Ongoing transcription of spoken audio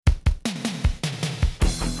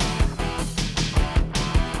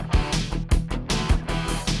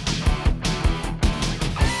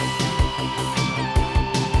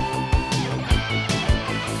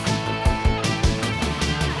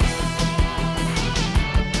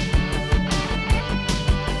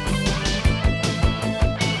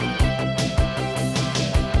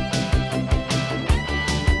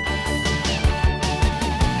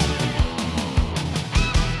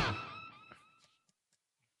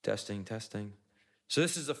Testing, testing. So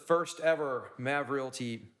this is the first ever Mav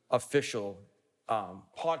Realty official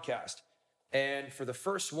podcast. And for the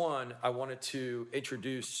first one, I wanted to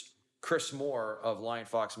introduce Chris Moore of Lion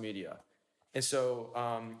Fox Media. And so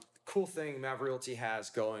cool thing Mav Realty has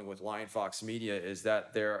going with Lion Fox Media is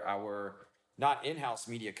that they're our not in-house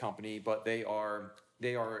media company, but they are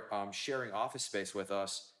sharing office space with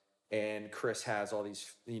us. And Chris has all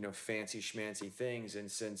these fancy schmancy things. And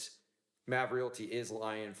since Mav Realty is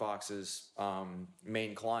Lion Fox's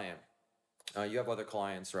main client. You have other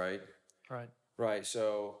clients, right? Right. Right.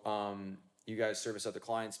 So you guys service other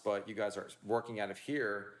clients, but you guys are working out of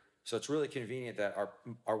here. So it's really convenient that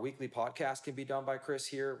our weekly podcast can be done by Chris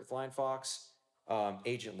here with Lion Fox.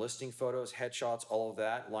 Agent listing photos, headshots, all of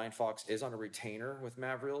that. Lion Fox is on a retainer with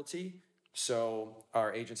Mav Realty. So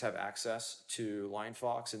our agents have access to Lion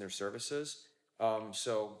Fox and their services.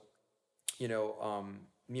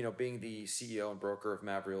 Being the CEO and broker of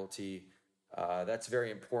Mav Realty, that's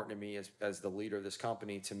very important to me as the leader of this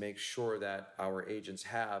company to make sure that our agents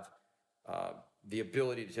have the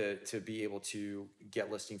ability to be able to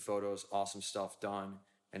get listing photos, awesome stuff done,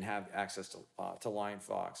 and have access to Lion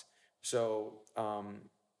Fox. So,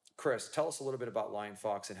 Chris, tell us a little bit about Lion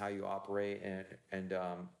Fox and how you operate and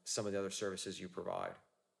some of the other services you provide.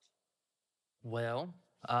 Well,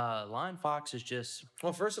 Lion Fox is just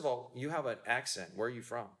Well, first of all, you have an accent. Where are you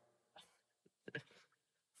from?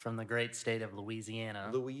 from the great state of Louisiana.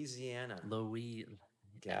 Louisiana.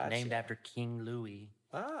 Gotcha. Named after King Louis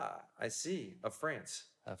Ah, I see. Of France.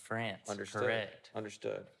 of France. Understood. Correct.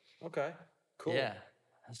 Understood. Okay. Cool. Yeah.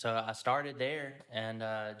 So I started there, and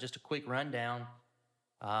just a quick rundown.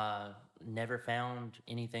 Never found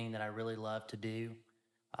anything that I really love to do,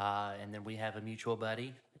 and then we have a mutual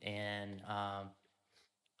buddy, and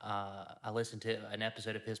I listened to an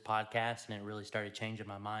episode of his podcast, and it really started changing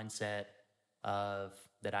my mindset of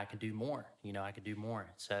that I could do more. I could do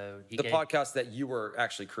more. So The podcast that you were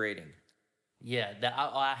actually creating. Yeah, that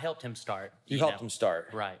I helped him start. You helped him start.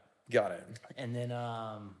 Right. Got it. And then,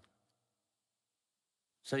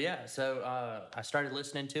 so I started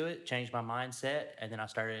listening to it, changed my mindset, and then I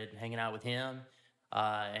started hanging out with him.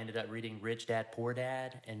 Ended up reading Rich Dad, Poor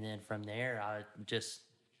Dad, and then from there, I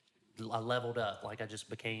leveled up. Like I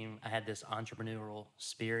had this entrepreneurial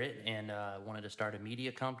spirit and wanted to start a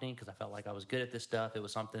media company because I felt like I was good at this stuff. It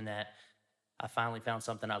was something that I finally found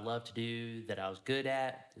something I love to do that I was good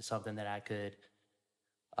at. It's something that I could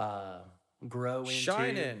grow into.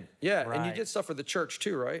 Shine in. Yeah. Right. And you did stuff for the church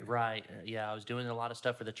too, right? Right. Yeah, I was doing a lot of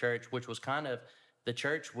stuff for the church, which was the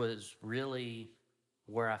church was really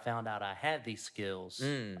where I found out I had these skills,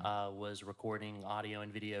 was recording audio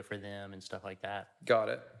and video for them and stuff like that. Got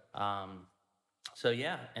it. And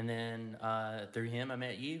then through him, I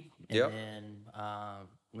met you. And Yep.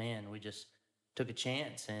 then, we just took a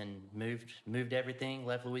chance and moved everything,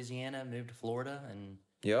 left Louisiana, moved to Florida, and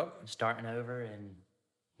Yep. starting over and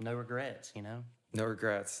no regrets, No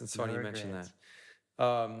regrets. It's funny you mentioned regrets.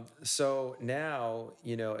 that. So now,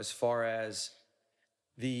 as far as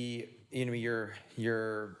you're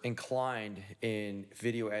inclined in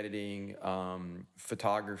video editing,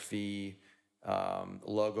 photography,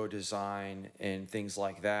 logo design, and things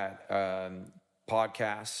like that.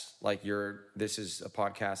 Podcasts, this is a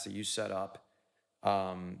podcast that you set up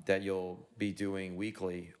that you'll be doing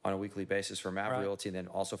on a weekly basis for Mav Right. Realty, and then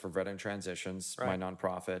also for Veteran Transitions, Right. my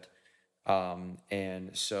nonprofit.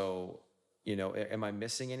 And so, am I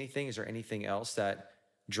missing anything? Is there anything else that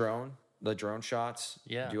the drone shots,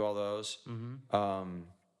 Yeah. do all those? Mm-hmm.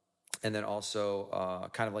 And then also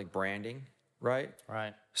kind of like branding, right?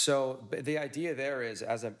 Right. So the idea there is,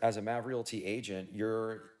 as a Mav Realty agent,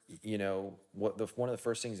 one of the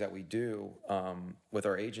first things that we do with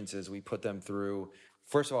our agents is we put them through.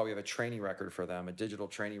 First of all, we have a training record for them, a digital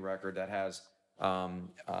training record that has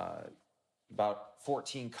about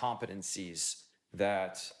 14 competencies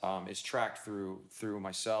that is tracked through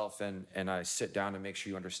myself, and I sit down to make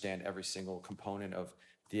sure you understand every single component of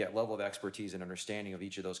the level of expertise and understanding of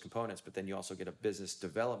each of those components. But then you also get a business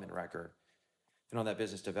development record. And on that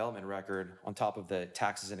business development record, on top of the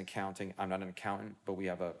taxes and accounting, I'm not an accountant, but we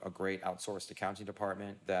have a great outsourced accounting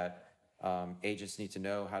department that agents need to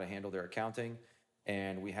know how to handle their accounting.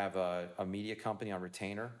 And we have a media company on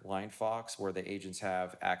retainer, Lion Fox, where the agents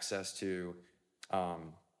have access to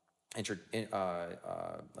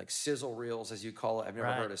like sizzle reels, as you call it. I've never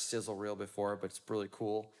Right. heard of sizzle reel before, but it's really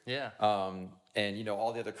cool. Yeah. And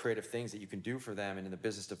all the other creative things that you can do for them. And in the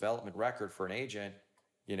business development record for an agent,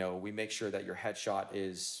 we make sure that your headshot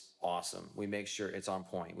is awesome. We make sure it's on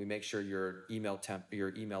point. We make sure your email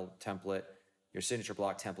template, your signature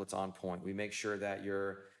block template's on point. We make sure that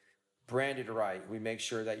your branded right. We make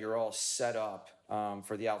sure that you're all set up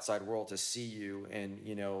for the outside world to see you and,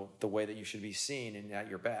 you know, the way that you should be seen and at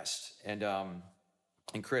your best.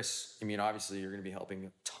 And Chris, I mean, obviously you're going to be helping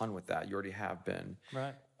a ton with that. You already have been.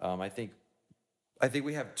 Right. I think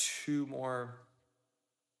we have 2 more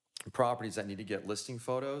properties that need to get listing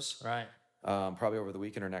photos. Right. Probably over the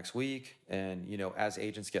weekend or next week. And, you know, as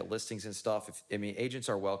agents get listings and stuff, agents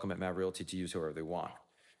are welcome at Mav Realty to use whoever they want.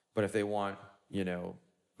 But if they want, you know,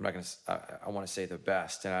 I'm not going to, I want to say the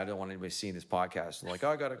best. And I don't want anybody seeing this podcast and like, oh,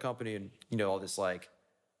 I got a company and, you know, all this like,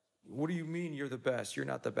 what do you mean you're the best? You're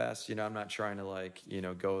not the best. You know, I'm not trying to like, you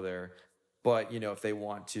know, go there. But, you know, if they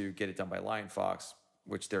want to get it done by Lion Fox,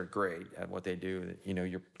 which they're great at what they do, you know,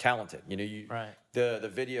 you're talented. You know, Right.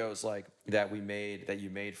 the videos like that you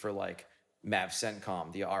made for like Mav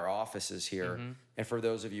CentCom, our offices here. And for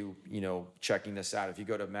those of you, you know, checking this out, if you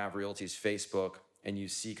go to Mav Realty's Facebook and you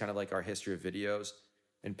see kind of like our history of videos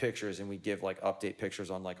and pictures, and we give like update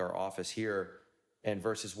pictures on like our office here and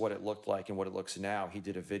versus what it looked like and what it looks now. He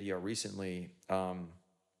did a video recently,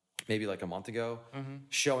 maybe like a month ago,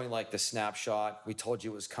 showing like the snapshot. We told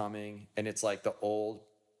you it was coming, and it's like the old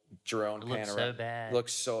drone Looks so panorama. bad.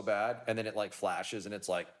 Looks so bad, and then it like flashes, and it's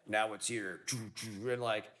like now it's here, and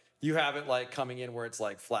like you have it like coming in where it's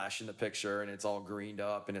like flashing the picture, and it's all greened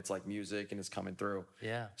up, and it's like music, and it's coming through.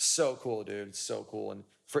 Yeah. So cool, dude. It's so cool, and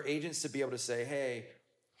for agents to be able to say, hey,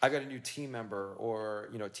 I got a new team member or,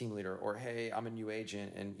 you know, team leader, or, hey, I'm a new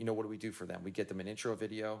agent. And, you know, what do we do for them? We get them an intro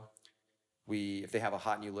video. If they have a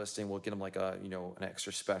hot new listing, we'll get them like a, you know, an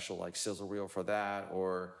extra special, like sizzle reel for that,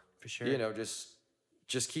 or, For sure. you know,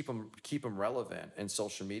 just keep them relevant in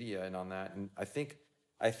social media and on that. And I think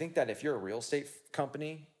that if you're a real estate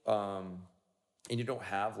company, and you don't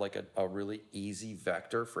have like a really easy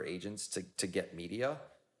vector for agents to get media,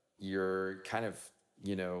 you're kind of,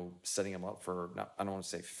 you know, setting them up for, not, I don't want to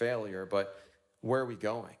say failure, but where are we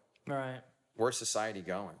going? Right. Where's society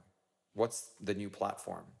going? What's the new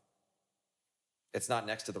platform? It's not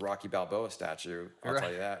next to the Rocky Balboa statue. I'll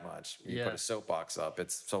tell you that much. You put a soapbox up.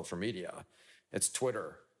 It's social media. It's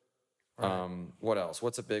Twitter. Right. What else?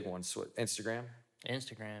 What's a big one? Instagram?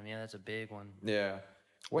 Instagram. Yeah, that's a big one. Yeah.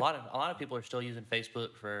 A lot of people are still using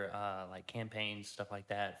Facebook for like campaigns, stuff like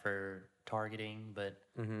that, for targeting. But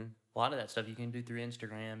a lot of that stuff you can do through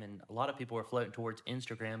Instagram, and a lot of people are floating towards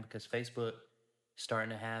Instagram because Facebook is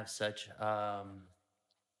starting to have such a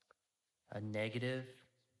negative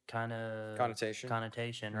kind of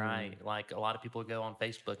connotation, right? Like a lot of people go on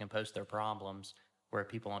Facebook and post their problems, where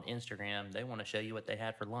people on Instagram, they want to show you what they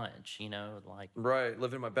had for lunch, you know, like Right,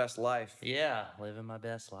 living my best life. yeah, living my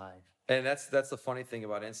best life. And that's the funny thing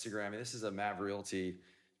about Instagram. I mean, this is a Mav Realty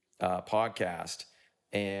podcast,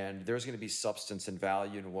 and there's going to be substance and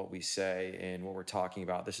value in what we say and what we're talking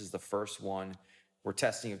about. This is the first one. We're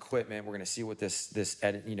testing equipment. We're going to see what this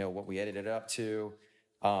edit, you know, what we edited it up to.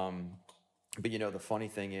 But you know, the funny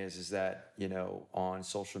thing is that, you know, on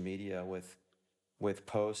social media with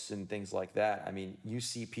posts and things like that, I mean, you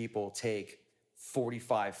see people take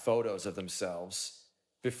 45 photos of themselves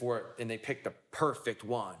and they pick the perfect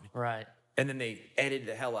one. Right. And then they edit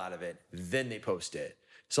the hell out of it. Then they post it.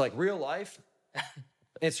 So like real life,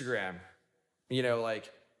 Instagram, you know,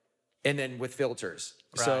 like, and then with filters.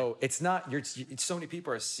 Right. So it's not, so many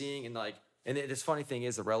people are seeing and like, and this funny thing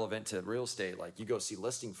is irrelevant to real estate. Like you go see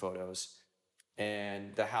listing photos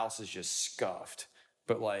and the house is just scuffed,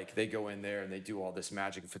 but like they go in there and they do all this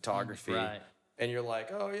magic photography. Right. And you're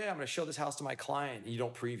like, oh yeah, I'm going to show this house to my client. And you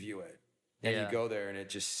don't preview it. And you go there and it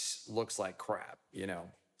just looks like crap, you know?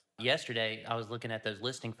 Yesterday, I was looking at those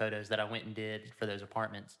listing photos that I went and did for those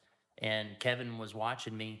apartments, and Kevin was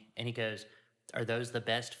watching me, and he goes, "Are those the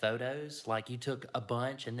best photos? Like you took a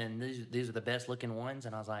bunch, and then these are the best looking ones?"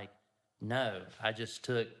 And I was like, "No, I just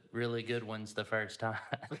took really good ones the first time."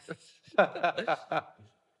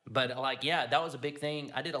 But like, yeah, that was a big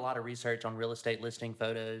thing. I did a lot of research on real estate listing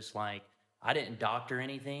photos. Like, I didn't doctor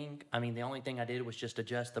anything. I mean, the only thing I did was just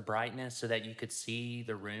adjust the brightness so that you could see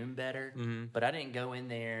the room better. But I didn't go in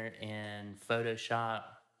there and Photoshop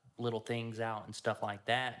little things out and stuff like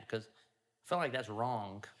that, because I feel like that's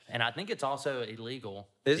wrong. And I think it's also illegal.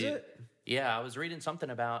 Is it? Yeah, I was reading something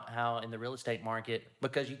about how in the real estate market,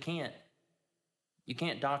 because you can't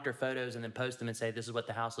doctor photos and then post them and say this is what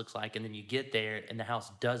the house looks like, and then you get there and the house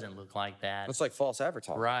doesn't look like that. It's like false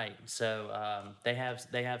advertising. Right. So they have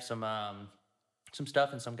some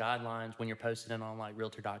stuff and some guidelines when you're posting it on like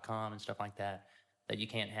Realtor.com and stuff like that you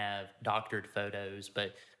can't have doctored photos,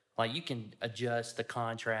 but like you can adjust the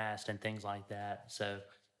contrast and things like that. So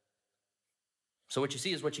what you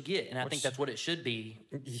see is what you get, and I think that's what it should be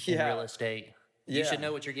in real estate. You should Yeah.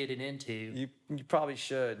 know what you're getting into. You probably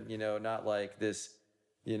should, not like this,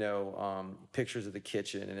 pictures of the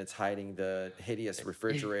kitchen and it's hiding the hideous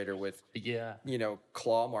refrigerator with, Yeah.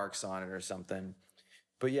 claw marks on it or something.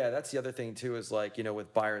 But yeah, that's the other thing too, is like,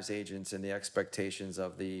 with buyer's agents and the expectations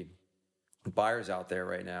of the buyers out there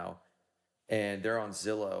right now, and they're on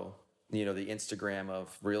Zillow, the Instagram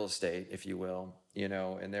of real estate, if you will,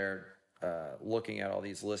 and they're looking at all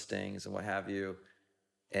these listings and what have you,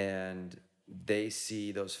 and they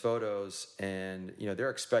see those photos, and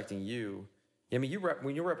they're expecting you. I mean,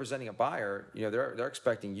 when you're representing a buyer, they're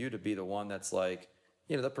expecting you to be the one that's like,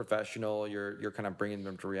 the professional. You're kind of bringing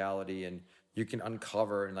them to reality, and you can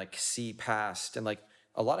uncover and like see past. And like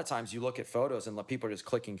a lot of times, you look at photos and people are just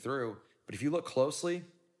clicking through, but if you look closely,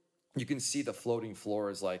 you can see the floating floor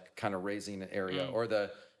is like kind of raising an area, or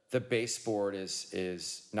the baseboard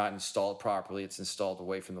is not installed properly. It's installed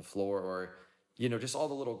away from the floor, or just all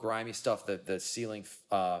the little grimy stuff that the ceiling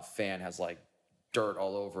fan has like dirt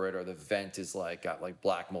all over it, or the vent is like got like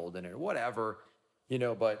black mold in it, or whatever.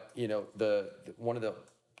 But the one of the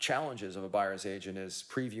challenges of a buyer's agent is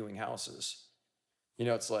previewing houses.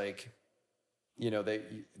 It's like,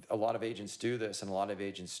 a lot of agents do this and a lot of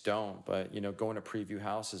agents don't, but going to preview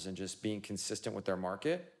houses and just being consistent with their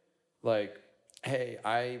market. Like, hey,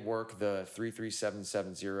 I work the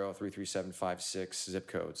 33770, 33756 zip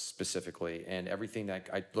codes specifically, and everything that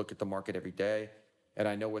I look at the market every day, and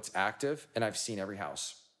I know what's active, and I've seen every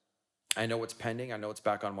house. I know what's pending, I know what's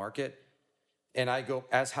back on market. And I go,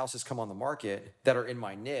 as houses come on the market that are in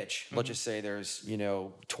my niche, let's just say there's,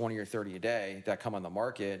 20 or 30 a day that come on the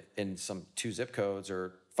market in some 2 zip codes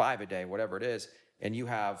or 5 a day, whatever it is. And you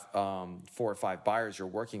have 4 or 5 buyers you're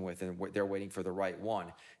working with, and they're waiting for the right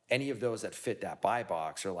one. Any of those that fit that buy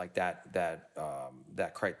box, or like that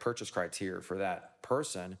purchase criteria for that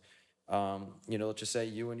person, let's just say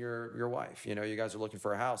you and your wife, you guys are looking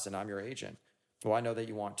for a house, and I'm your agent. Well, I know that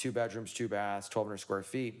you want 2 bedrooms, 2 baths, 1,200 square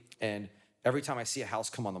feet, and every time I see a house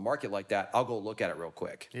come on the market like that, I'll go look at it real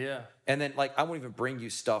quick. Yeah. And then like, I won't even bring you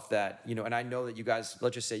stuff that, and I know that you guys,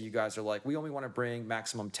 let's just say you guys are like, we only want to bring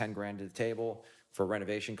maximum 10 grand to the table for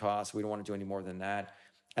renovation costs. We don't want to do any more than that.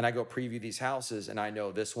 And I go preview these houses, and I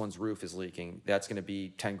know this one's roof is leaking. That's going to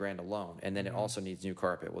be 10 grand alone. And then it also needs new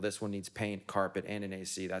carpet. Well, this one needs paint, carpet, and an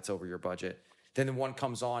AC. That's over your budget. Then the one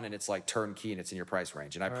comes on and it's like turnkey and it's in your price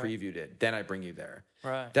range. And I previewed it. Then I bring you there.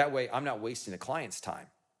 Right. That way I'm not wasting the client's time.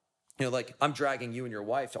 Like I'm dragging you and your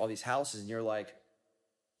wife to all these houses, and you're like,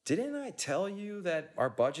 didn't I tell you that our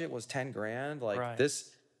budget was 10 grand? Like this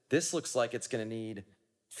looks like it's going to need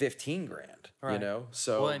 15 grand,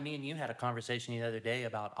 So, well, me and you had a conversation the other day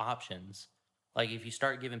about options. Like if you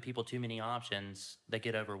start giving people too many options, they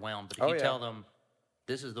get overwhelmed. But if you tell them,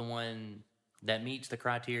 this is the one that meets the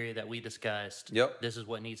criteria that we discussed. Yep. This is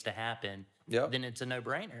what needs to happen. Yep. Then it's a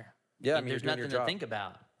no-brainer. Yeah. I mean, there's nothing to think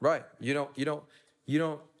about. Right. You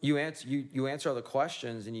answer all the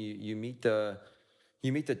questions, and you meet the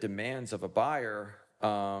demands of a buyer,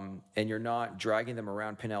 and you're not dragging them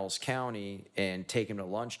around Pinellas County and taking them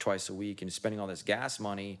to lunch twice a week and spending all this gas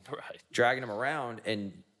money, dragging them around.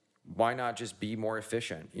 And why not just be more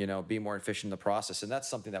efficient, be more efficient in the process? And that's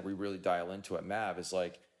something that we really dial into at MAV, is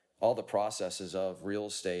like all the processes of real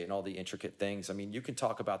estate and all the intricate things. I mean, you can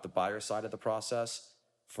talk about the buyer side of the process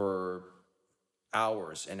for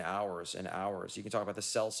hours and hours and hours. You can talk about the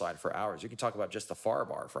sell side for hours. You can talk about just the FAR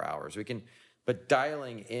bar for hours. But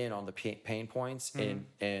dialing in on the pain points and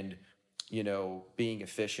being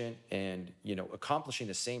efficient and, accomplishing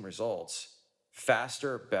the same results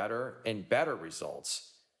faster, better, and better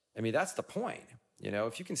results. I mean, that's the point.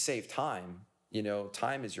 If you can save time,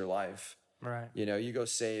 time is your life. Right. You go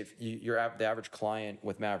save, the average client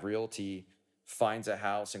with MAV Realty finds a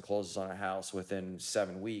house and closes on a house within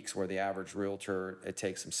 7 weeks, where the average realtor, it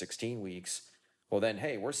takes them 16 weeks. Well, then,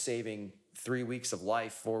 hey, we're saving 3 weeks of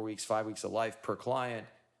life, 4 weeks, 5 weeks of life per client,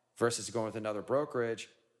 versus going with another brokerage,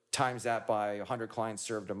 times that by 100 clients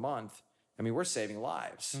served a month. I mean, we're saving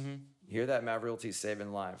lives. You hear that? MAV Realty is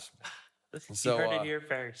saving lives. You heard it here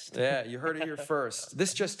first. Yeah, you heard it here first.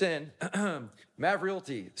 This just in, MAV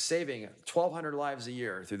Realty saving 1,200 lives a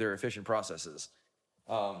year through their efficient processes.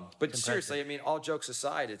 But seriously, I mean, all jokes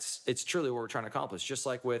aside, it's truly what we're trying to accomplish. Just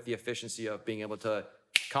like with the efficiency of being able to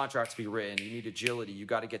contracts be written, you need agility. You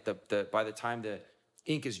got to get the by the time the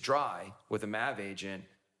ink is dry with a MAV agent,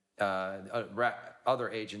 other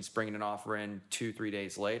agents bringing an offer in 2-3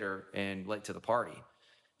 days later and late to the party.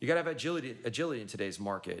 You got to have agility in today's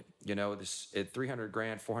market. This 300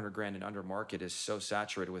 grand, 400 grand and under market is so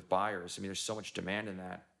saturated with buyers. I mean, there's so much demand in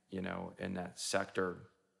that, in that sector.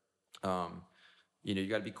 You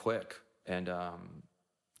got to be quick. And,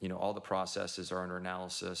 all the processes are under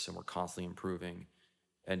analysis and we're constantly improving.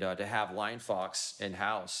 And to have Lion Fox in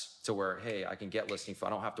house to where, hey, I can get listing. I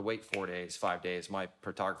don't have to wait 4 days, 5 days. My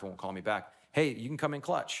photographer won't call me back. Hey, you can come in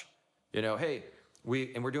clutch. Hey,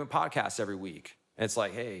 we're doing podcasts every week. And it's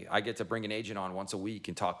like, hey, I get to bring an agent on once a week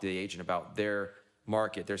and talk to the agent about their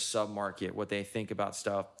market, their sub-market, what they think about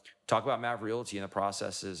stuff. Talk about Mav Realty and the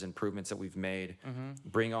processes, improvements that we've made.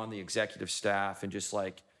 Bring on the executive staff and just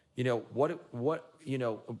like, what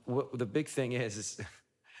the big thing is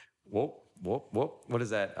whoop, whoop, whoop. What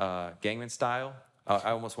is that? Gangman style?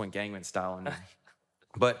 I almost went Gangman style in there.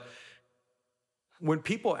 But when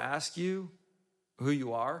people ask you who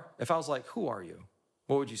you are, if I was like, who are you?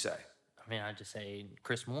 What would you say? I mean, I'd just say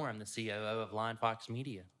Chris Moore. I'm the COO of Lion Fox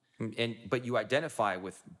Media. But you identify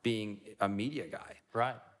with being a media guy.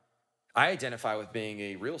 Right. I identify with being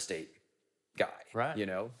a real estate guy. Right.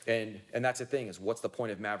 And that's the thing is, what's the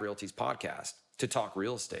point of Mav Realty's podcast? To talk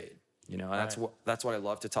real estate. And that's what I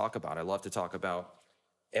love to talk about. I love to talk about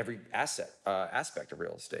every aspect of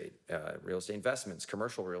real estate investments,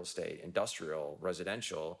 commercial real estate, industrial,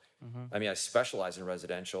 residential. I mean, I specialize in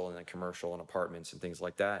residential and then commercial and apartments and things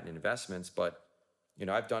like that and investments, but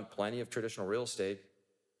I've done plenty of traditional real estate.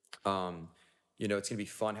 It's going to be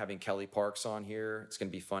fun having Kelly Parks on here. It's going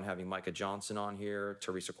to be fun having Micah Johnson on here,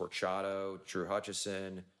 Teresa Corchado, Drew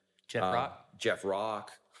Hutchison, Jeff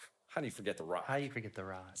Rock. How do you forget The Rock? How do you forget The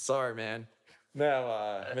Rock? Sorry, man.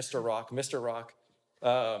 No, Mr. Rock.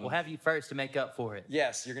 We'll have you first to make up for it.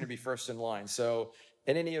 Yes, you're going to be first in line. So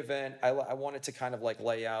in any event, I wanted to kind of like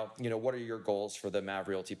lay out, what are your goals for the Mav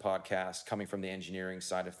Realty podcast coming from the engineering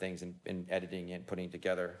side of things and editing and putting it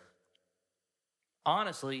together?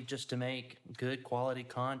 Honestly, just to make good quality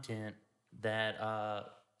content that,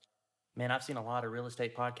 man, I've seen a lot of real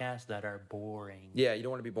estate podcasts that are boring. Yeah, you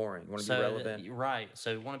don't want to be boring. You want to be relevant. Right.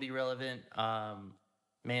 So you want to be relevant.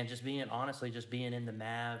 Man, just being in the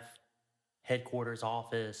Mav headquarters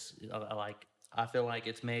office, I feel like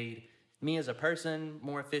it's made me as a person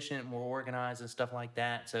more efficient, more organized and stuff like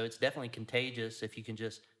that. So it's definitely contagious if you can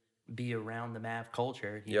just be around the Mav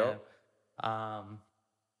culture, you know.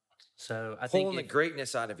 So I think pulling the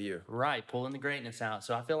greatness out of you. Right, pulling the greatness out.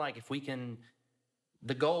 So I feel like if we can,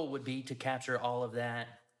 the goal would be to capture all of that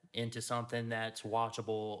into something that's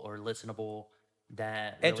watchable or listenable,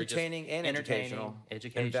 that really entertaining and educational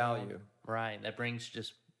and value. Right, that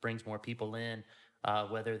brings more people in,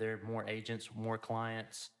 whether they're more agents, more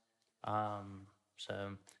clients.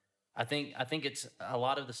 So I think it's a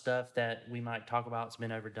lot of the stuff that we might talk about has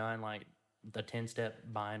been overdone, like the 10-step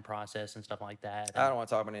buying process and stuff like that. I don't want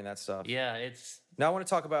to talk about any of that stuff. Yeah, now I want to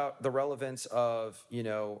talk about the relevance of,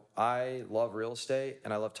 I love real estate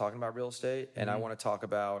and I love talking about real estate. And I want to talk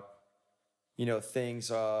about, things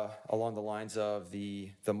along the lines of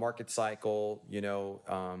the market cycle.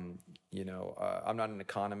 I'm not an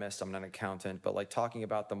economist, I'm not an accountant, but like talking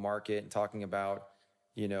about the market and talking about,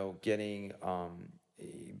 getting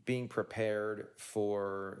being prepared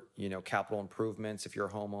for, capital improvements if you're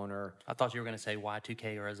a homeowner. I thought you were going to say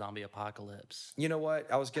Y2K or a zombie apocalypse. You know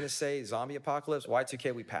what? I was going to say zombie apocalypse.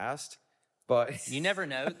 Y2K we passed, but... You never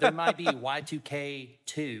know. There might be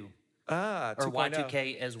Y2K2. Or 2.0.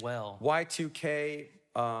 Y2K as well. Y2K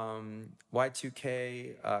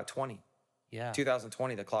 20. Yeah.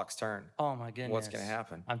 2020, the clock's turn. Oh my goodness. What's going to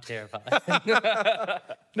happen? I'm terrified.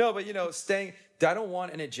 No, but I don't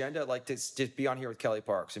want an agenda like to just be on here with Kelly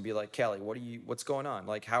Parks and be like, Kelly, what's going on?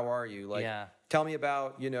 Like, how are you? Like, tell me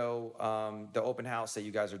about, the open house that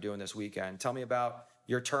you guys are doing this weekend. Tell me about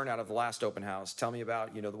your turnout of the last open house. Tell me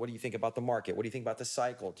about, what do you think about the market? What do you think about the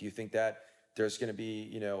cycle? Do you think that there's going to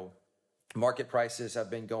be, market prices have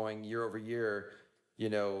been going year over year,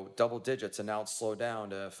 double digits, and now it's slowed down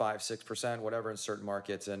to 5-6%, whatever in certain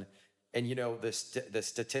markets. And the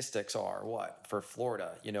statistics are what for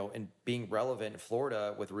Florida, and being relevant in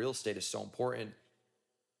Florida with real estate is so important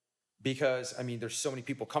because there's so many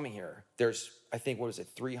people coming here. There's, I think,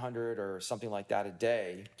 300 or something like that a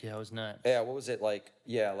day. Yeah, it was nuts. Yeah. What was it like?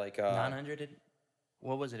 Yeah. Like, 900.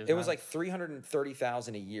 What was it? It was like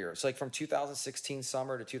 330,000 a year. So like from 2016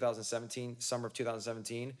 summer to 2017, summer of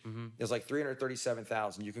 2017, it was like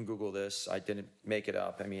 337,000. You can Google this. I didn't make it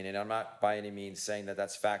up. And I'm not by any means saying that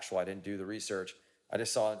that's factual. I didn't do the research. I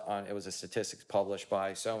just saw it it was a statistics published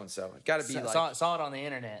by so-and-so. It got to be saw it on the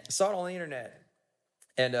internet. Saw it on the internet.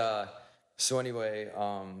 And so anyway,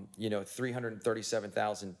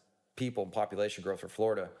 337,000 people in population growth for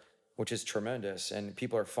Florida, which is tremendous. And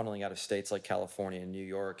people are funneling out of states like California and New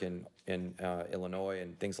York and Illinois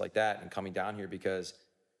and things like that and coming down here because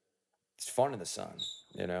it's fun in the sun,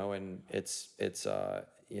 and it's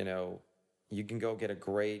you can go get a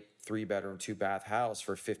great 3-bedroom, 2-bath house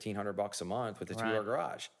for $1,500 a month with a 2-door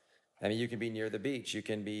garage. I mean, you can be near the beach. You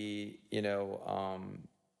can be,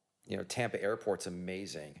 Tampa Airport's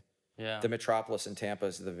amazing. Yeah. The Metropolis in Tampa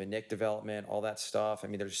is the Vinick development, all that stuff. I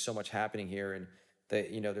mean, there's so much happening here, and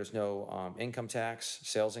there's no income tax,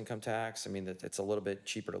 sales income tax. I mean, it's a little bit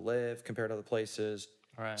cheaper to live compared to other places.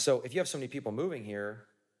 Right. So if you have so many people moving here,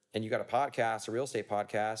 and you got a podcast, a real estate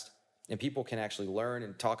podcast, and people can actually learn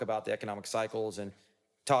and talk about the economic cycles and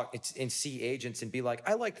see agents and be like,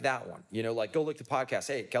 I liked that one. Like go look at the podcast.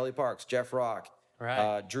 Hey, Kelly Parks, Jeff Rock,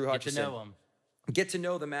 Drew Hutchison. Get to know them. Get to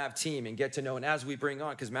know the MAV team and and as we bring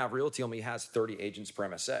on, because MAV Realty only has 30 agents per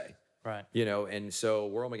MSA. Right. And so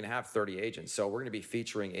we're only going to have 30 agents. So we're going to be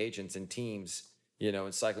featuring agents and teams,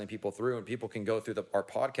 and cycling people through, and people can go through our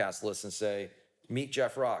podcast list and say, meet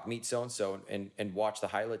Jeff Rock, meet so-and-so, and watch the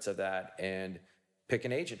highlights of that and pick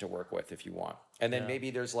an agent to work with if you want. And then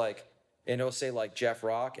maybe there's it'll say Jeff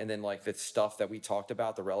Rock, and then the stuff that we talked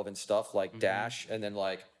about, the relevant stuff dash, and then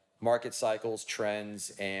market cycles,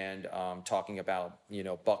 trends, and talking about,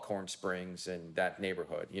 Buckhorn Springs and that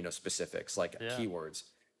neighborhood, specifics, keywords.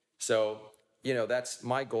 So, that's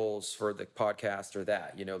my goals for the podcast or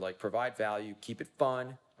that, provide value, keep it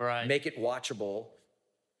fun, right, make it watchable,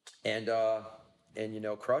 and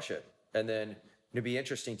crush it. And then it'd be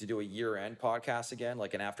interesting to do a year-end podcast again,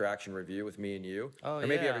 like an after-action review with me and you. Or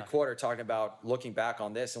maybe every quarter talking about looking back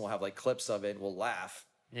on this, and we'll have clips of it, and we'll laugh.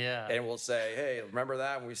 Yeah. And we'll say, hey, remember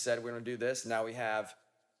that when we said we're going to do this? Now we have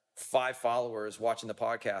 5 followers watching the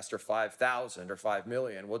podcast, or 5,000 or 5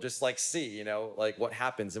 million. We'll just see, what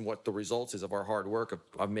happens and what the results is of our hard work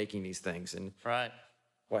of making these things and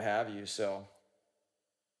what have you. So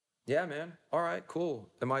yeah, man. All right, cool.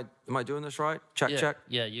 Am I doing this right? Check.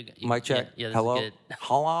 Yeah, you mic check. Yeah, this hello. is good.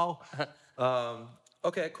 Hello.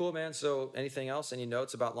 Okay, cool, man. So anything else? Any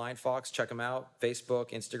notes about Lion Fox? Check them out. Facebook,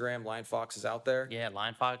 Instagram, Lion Fox is out there. Yeah,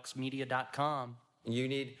 lionfoxmedia.com. And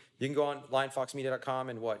you can go on lionfoxmedia.com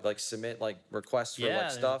and submit requests for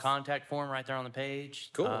there's stuff. a contact form right there on the page.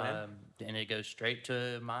 Cool, man. And it goes straight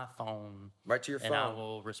to my phone. Right to your phone. And I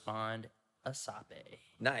will respond ASAP.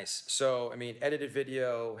 Nice. So, edited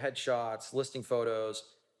video, headshots, listing photos,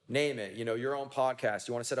 name it. Your own podcast.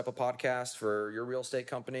 You want to set up a podcast for your real estate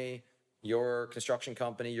company, your construction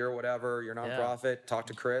company, your whatever, your nonprofit, talk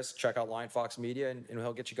to Chris, check out Lion Fox Media, and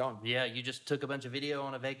he'll get you going. Yeah, you just took a bunch of video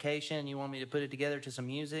on a vacation. You want me to put it together to some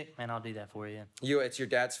music? Man, I'll do that for you. It's your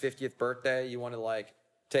dad's 50th birthday. You want to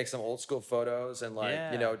take some old school photos and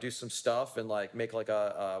do some stuff and make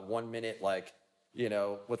a 1 minute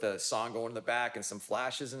with a song going in the back and some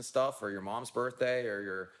flashes and stuff, or your mom's birthday or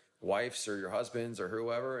your wife's or your husband's or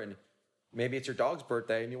whoever, and maybe it's your dog's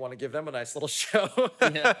birthday and you want to give them a nice little show.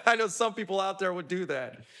 Yeah. I know some people out there would do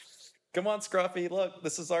that. Come on, Scruffy, look,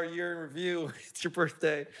 this is our year in review. It's your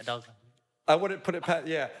birthday. I wouldn't put it past,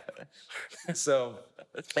 yeah. So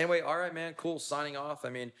anyway, all right, man, cool. Signing off.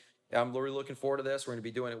 I'm really looking forward to this. We're going to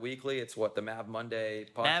be doing it weekly. It's the Mav Monday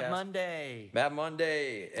podcast. Mav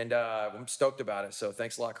Monday. And I'm stoked about it. So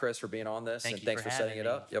thanks a lot, Chris, for being on this. And thanks for setting it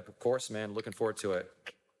up. Yep, of course, man. Looking forward to it.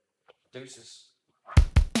 Deuces.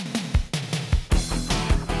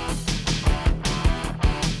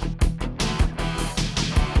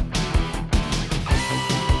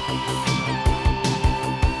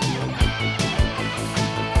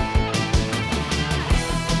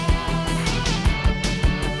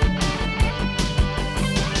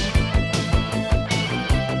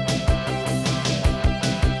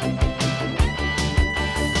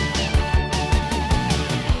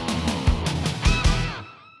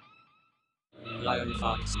 Lion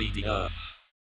Fox Media.